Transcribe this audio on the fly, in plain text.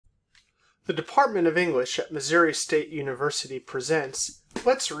The Department of English at Missouri State University presents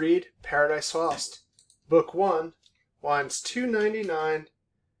Let's Read Paradise Lost, Book 1, lines 299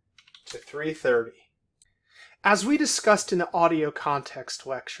 to 330. As we discussed in the audio context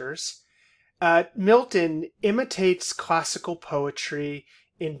lectures, Milton imitates classical poetry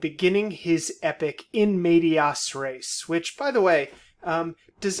in beginning his epic In Medias Res, which, by the way,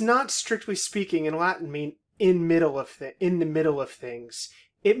 does not, strictly speaking, in Latin mean in the middle of things.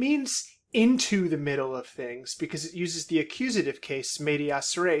 It means into the middle of things, because it uses the accusative case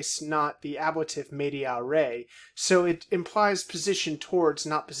medias res, not the ablative media re. So it implies position towards,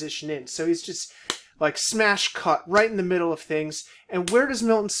 not position in. So he's just like smash cut right in the middle of things. And where does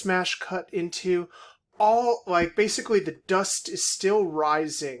Milton smash cut into? Basically the dust is still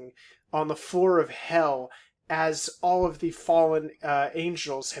rising on the floor of hell as all of the fallen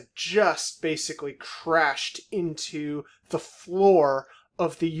angels have just basically crashed into the floor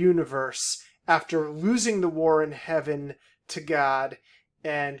of the universe after losing the war in heaven to God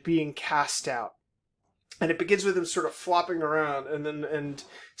and being cast out. And it begins with him sort of flopping around, and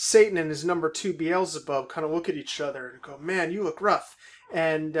Satan and his number two Beelzebub kind of look at each other and go, "Man, you look rough."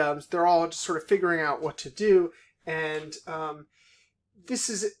 And they're all just sort of figuring out what to do. And this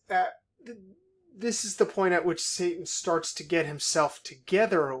is the point at which Satan starts to get himself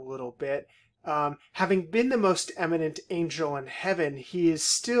together a little bit. Having been the most eminent angel in heaven, he is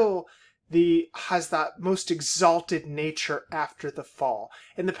still has that most exalted nature after the fall.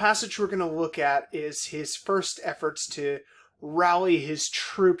 And the passage we're going to look at is his first efforts to rally his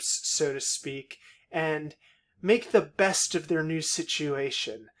troops, so to speak, and make the best of their new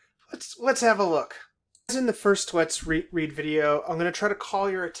situation. Let's have a look. As in the first Let's Read video, I'm going to try to call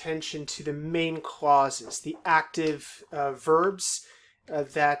your attention to the main clauses, the active verbs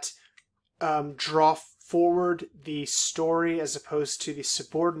that draw forward the story, as opposed to the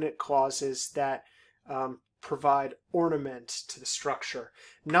subordinate clauses that provide ornament to the structure.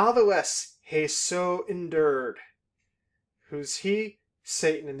 Natheless, he so endured. Who's he?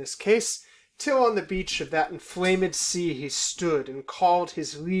 Satan in this case. Till on the beach of that inflamed sea he stood and called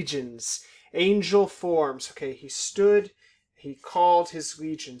his legions, angel forms. Okay, he stood, he called his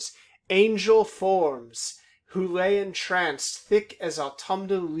legions, angel forms, who lay entranced thick as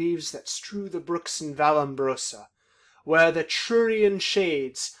autumnal leaves that strew the brooks in Vallombrosa, where the Trurian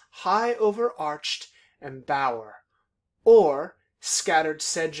shades high overarched embower, or scattered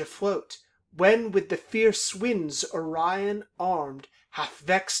sedge afloat, when with the fierce winds Orion armed hath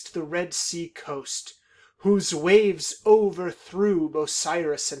vexed the Red Sea coast, whose waves overthrew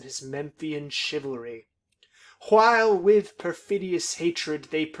Osiris and his Memphian chivalry, while with perfidious hatred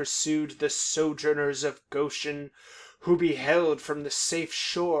they pursued the sojourners of Goshen, who beheld from the safe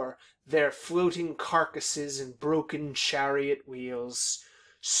shore their floating carcasses and broken chariot wheels,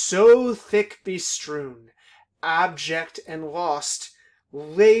 so thick bestrewn, abject and lost,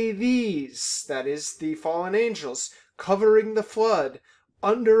 lay these, that is, the fallen angels, covering the flood,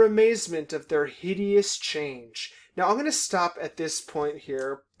 under amazement of their hideous change. Now I'm going to stop at this point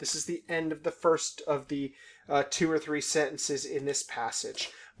here. This is the end of the first of the 2 or 3 sentences in this passage.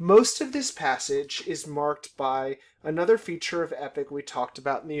 Most of this passage is marked by another feature of epic we talked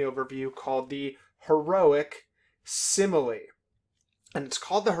about in the overview called the heroic simile. And it's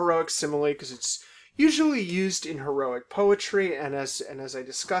called the heroic simile because it's usually used in heroic poetry, and as I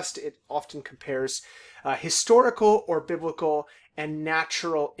discussed, it often compares historical or biblical and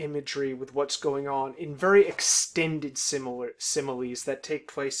natural imagery with what's going on in very extended similes that take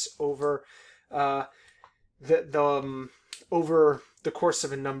place over over the course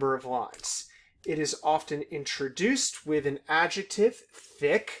of a number of lines. It is often introduced with an adjective,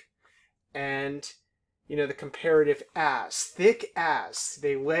 thick, and the comparative as. Thick as.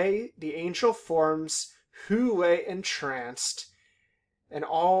 They lay, the angel forms, who lay entranced, and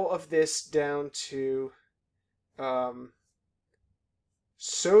all of this down to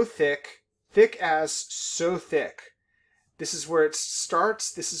so thick, thick as, so thick. This is where it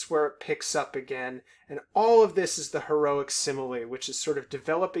starts, this is where it picks up again, and all of this is the heroic simile, which is sort of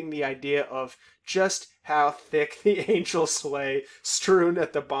developing the idea of just how thick the angels lay, strewn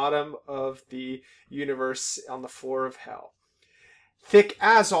at the bottom of the universe on the floor of hell. Thick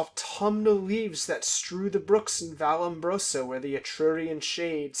as autumnal leaves that strew the brooks in Vallombrosa, where the Etrurian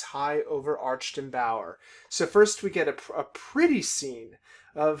shades high overarched embower. So first we get a pretty scene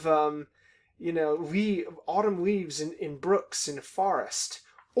of autumn leaves in brooks in a forest,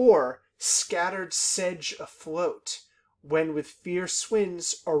 or scattered sedge afloat, when with fierce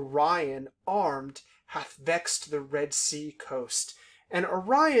winds Orion armed hath vexed the Red Sea coast. And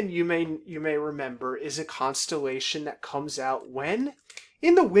Orion, you may remember, is a constellation that comes out when?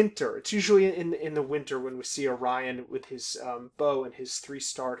 in the winter. It's usually in the winter when we see Orion with his bow and his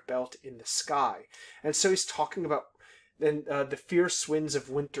three-starred belt in the sky. And so he's talking about the fierce winds of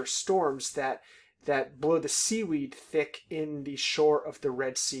winter storms that blow the seaweed thick in the shore of the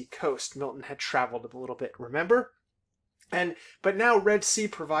Red Sea coast. Milton had traveled a little bit, remember? But now Red Sea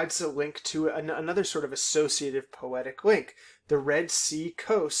provides a link to another sort of associative poetic link. The Red Sea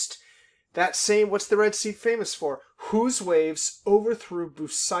coast. What's the Red Sea famous for? Whose waves overthrew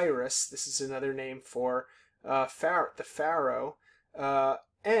Busiris, this is another name for the pharaoh,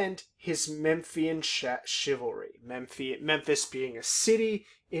 and his Memphian chivalry. Memphis being a city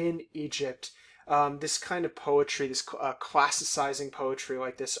in Egypt. This kind of poetry, this classicizing poetry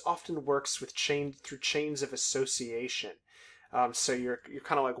like this, often works with through chains of association. So you're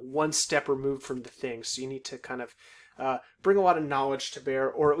kind of like one step removed from the thing. So you need to kind of bring a lot of knowledge to bear,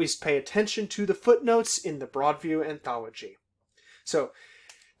 or at least pay attention to the footnotes in the Broadview anthology. So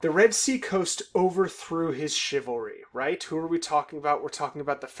the Red Sea coast overthrew his chivalry, right? Who are we talking about? We're talking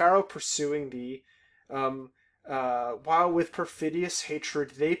about the pharaoh pursuing while with perfidious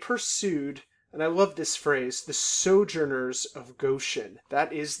hatred they pursued. And I love this phrase, the sojourners of Goshen.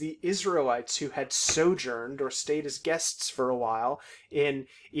 That is the Israelites who had sojourned or stayed as guests for a while in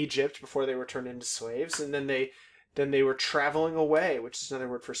Egypt before they were turned into slaves. And then they were traveling away, which is another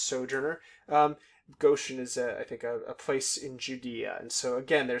word for sojourner. Goshen is, I think, a place in Judea. And so,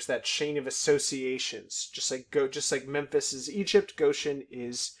 again, there's that chain of associations. Just like Memphis is Egypt, Goshen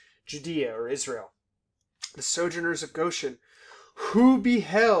is Judea or Israel. The sojourners of Goshen, who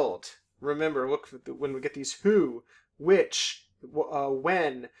beheld... Remember, look, when we get these who, which,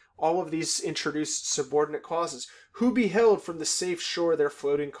 when, all of these introduce subordinate clauses. Who beheld from the safe shore their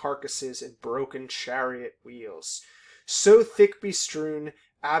floating carcasses and broken chariot wheels. So thick bestrewn,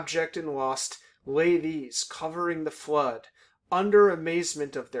 abject and lost, lay these, covering the flood, under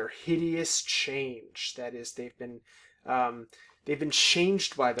amazement of their hideous change. That is, they've been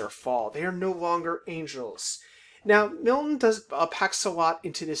changed by their fall. They are no longer angels. Now, Milton packs a lot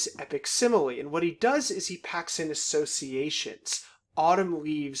into this epic simile, and what he does is he packs in associations. Autumn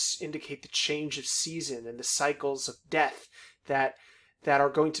leaves indicate the change of season and the cycles of death that are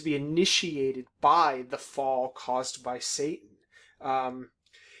going to be initiated by the fall caused by Satan.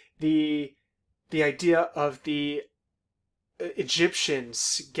 The idea of the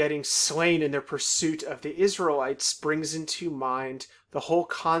Egyptians getting slain in their pursuit of the Israelites brings into mind the whole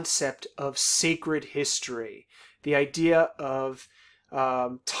concept of sacred history. The idea of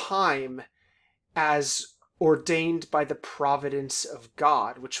time as ordained by the providence of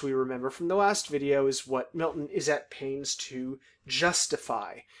God, which we remember from the last video is what Milton is at pains to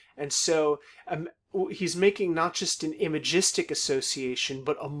justify. And so he's making not just an imagistic association,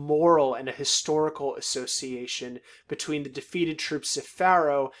 but a moral and a historical association between the defeated troops of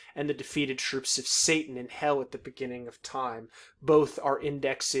Pharaoh and the defeated troops of Satan in hell at the beginning of time. Both are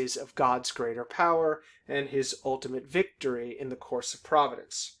indexes of God's greater power and his ultimate victory in the course of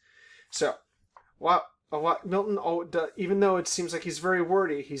providence. So, Milton, even though it seems like he's very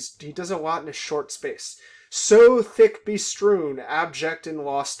wordy, he does a lot in a short space. So thick bestrewn, abject and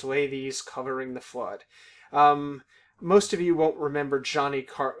lost lay these, covering the flood. Most of you won't remember Johnny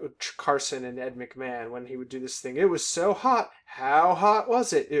Carson and Ed McMahon when he would do this thing. It was so hot. How hot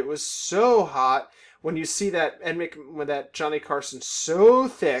was it? It was so hot. When you see that that Johnny Carson so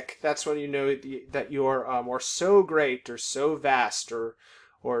thick, that's when you know that you're or so great or so vast or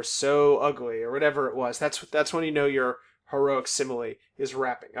so ugly or whatever it was. That's when you know your heroic simile is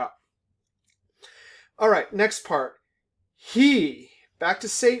wrapping up. All right, next part. Back to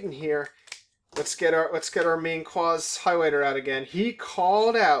Satan here. Let's get our main clause highlighter out again. He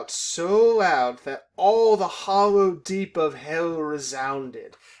called out so loud that all the hollow deep of hell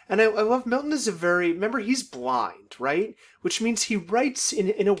resounded. And I love Milton is remember he's blind, right? Which means he writes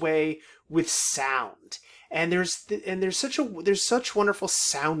in a way with sound. And there's such wonderful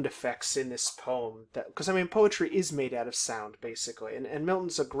sound effects in this poem because I mean poetry is made out of sound basically. And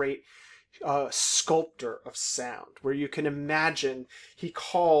Milton's a great sculptor of sound, where you can imagine he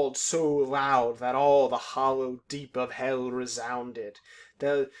called so loud that all the hollow deep of hell resounded.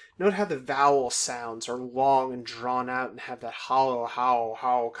 Note how the vowel sounds are long and drawn out and have that hollow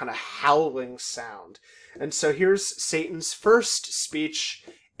howl kind of howling sound. And so here's Satan's first speech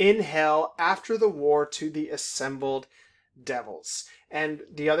in hell after the war to the assembled devils. And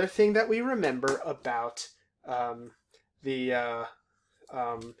the other thing that we remember about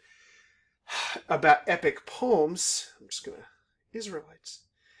epic poems, Israelites.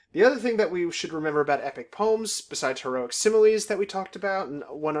 The other thing that we should remember about epic poems, besides heroic similes that we talked about, and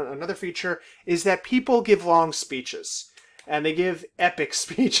another feature, is that people give long speeches. And they give epic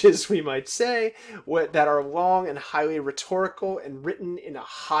speeches, we might say, that are long and highly rhetorical and written in a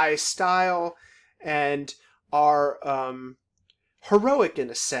high style and are heroic in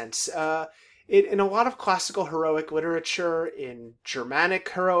a sense. In a lot of classical heroic literature, in Germanic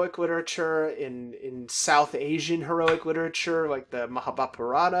heroic literature, in South Asian heroic literature, like the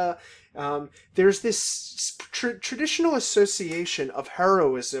Mahabharata, there's this traditional association of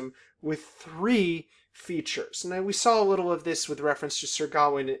heroism with three features. Now, we saw a little of this with reference to Sir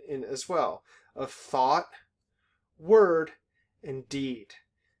Gawain as well, of thought, word, and deed.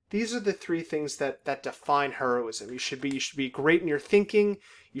 These are the three things that define heroism. You should be great in your thinking.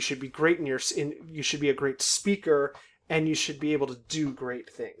 You should be great you should be a great speaker, and you should be able to do great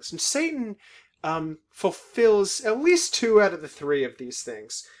things. And Satan fulfills at least two out of the three of these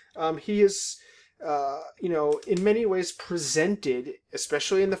things. He is, in many ways presented,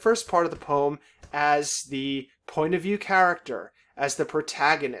 especially in the first part of the poem, as the point of view character, as the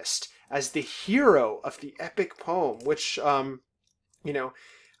protagonist, as the hero of the epic poem, which,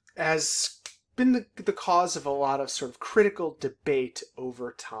 has been the cause of a lot of sort of critical debate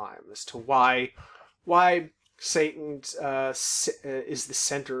over time as to why Satan is the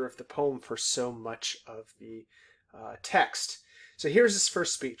center of the poem for so much of the text. So here's his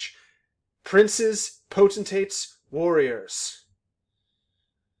first speech. Princes, potentates, warriors.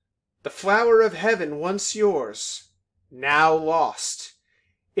 The flower of heaven once yours, now lost.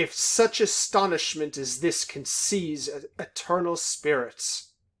 If such astonishment as this can seize eternal spirits.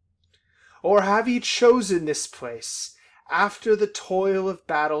 Or have ye chosen this place, after the toil of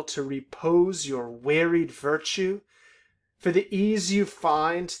battle, to repose your wearied virtue? For the ease you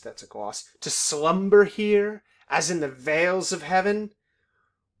find, that's a gloss, to slumber here, as in the vales of heaven?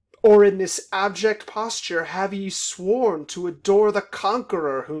 Or in this abject posture have ye sworn to adore the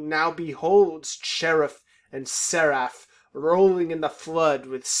conqueror, who now beholds cherub and seraph rolling in the flood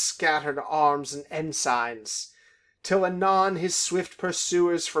with scattered arms and ensigns? Till anon his swift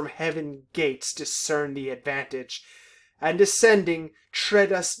pursuers from heaven gates discern the advantage, and descending,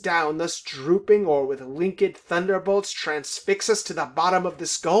 tread us down, thus drooping, or with linked thunderbolts transfix us to the bottom of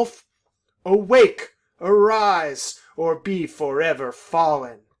this gulf? Awake, arise, or be forever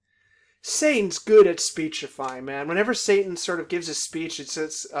fallen. Satan's good at speechifying, man. Whenever Satan sort of gives a speech,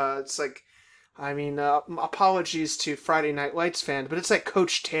 it's like, apologies to Friday Night Lights fans, but it's like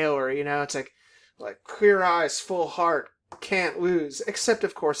Coach Taylor, it's like clear eyes, full heart, can't lose. Except,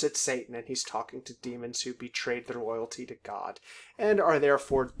 of course, it's Satan, and he's talking to demons who betrayed their loyalty to God, and are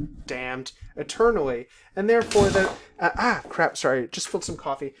therefore damned eternally. And therefore, just spilled some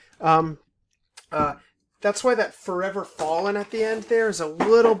coffee. That's why that forever fallen at the end there is a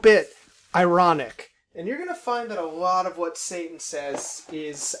little bit ironic. And you're going to find that a lot of what Satan says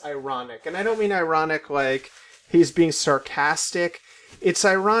is ironic. And I don't mean ironic like he's being sarcastic. It's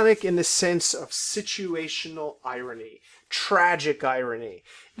ironic in the sense of situational irony, tragic irony.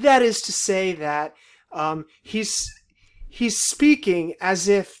 That is to say that he's speaking as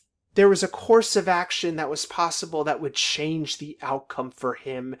if there was a course of action that was possible that would change the outcome for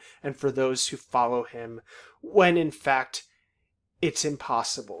him and for those who follow him, when in fact it's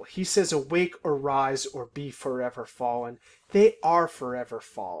impossible. He says, awake, arise, or be forever fallen. They are forever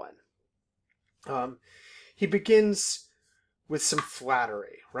fallen. He begins with some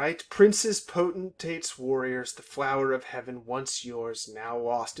flattery, right? Princes, potentates, warriors, the flower of heaven once yours, now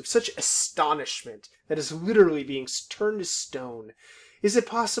lost. Of such astonishment that is literally being turned to stone. Is it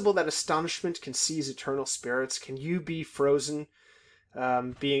possible that astonishment can seize eternal spirits? Can you be frozen? Are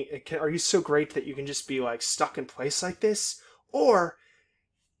you so great that you can just be like stuck in place like this? Or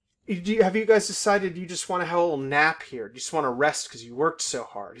have you guys decided you just want to have a little nap here? You just want to rest because you worked so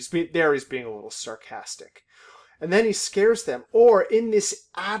hard? He's being a little sarcastic. And then he scares them. Or in this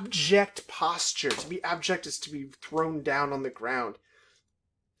abject posture, to be abject is to be thrown down on the ground.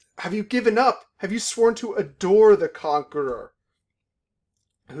 Have you given up? Have you sworn to adore the conqueror?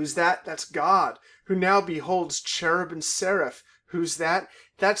 Who's that? That's God, who now beholds cherub and seraph. Who's that?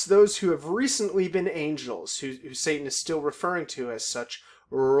 That's those who have recently been angels, who Satan is still referring to as such,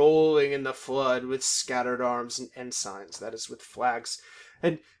 rolling in the flood with scattered arms and ensigns, that is, with flags.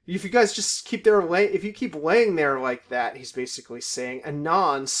 And if you guys just keep laying there like that, he's basically saying,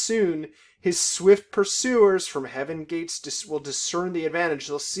 anon, soon, his swift pursuers from heaven gates will discern the advantage.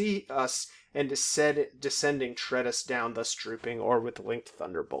 They'll see us and descending tread us down, thus drooping, or with linked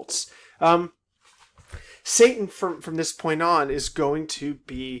thunderbolts. Satan, from this point on, is going to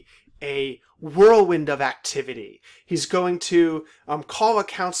be a whirlwind of activity. He's going to call a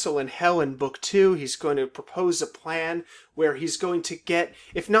council in hell in book 2. He's going to propose a plan where he's going to get,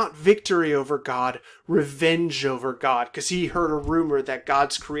 if not victory over God, revenge over God, because he heard a rumor that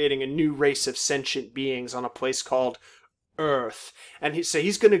God's creating a new race of sentient beings on a place called Earth. And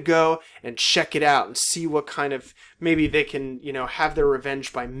he's going to go and check it out and see what kind of, maybe they can, have their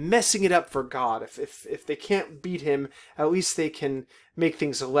revenge by messing it up for God. If they can't beat him, at least they can make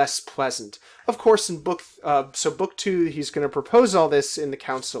things less pleasant. Of course, in book 2, he's going to propose all this in the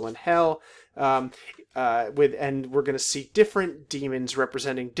council in hell, and we're going to see different demons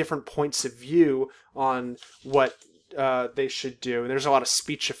representing different points of view on what they should do. And there's a lot of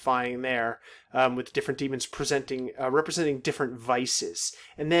speechifying there, with different demons representing different vices.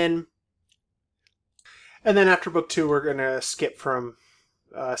 And then after book 2, we're going to skip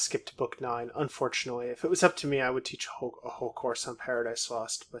to book 9. Unfortunately, if it was up to me, I would teach a whole course on Paradise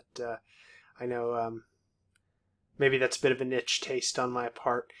Lost, but I know maybe that's a bit of a niche taste on my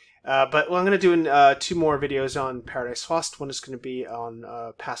part. But I'm going to do 2 more videos on Paradise Lost. One is going to be on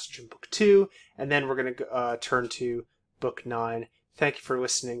passage in book 2, and then we're going to turn to book 9. Thank you for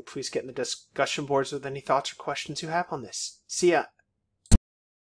listening. Please get in the discussion boards with any thoughts or questions you have on this. See ya!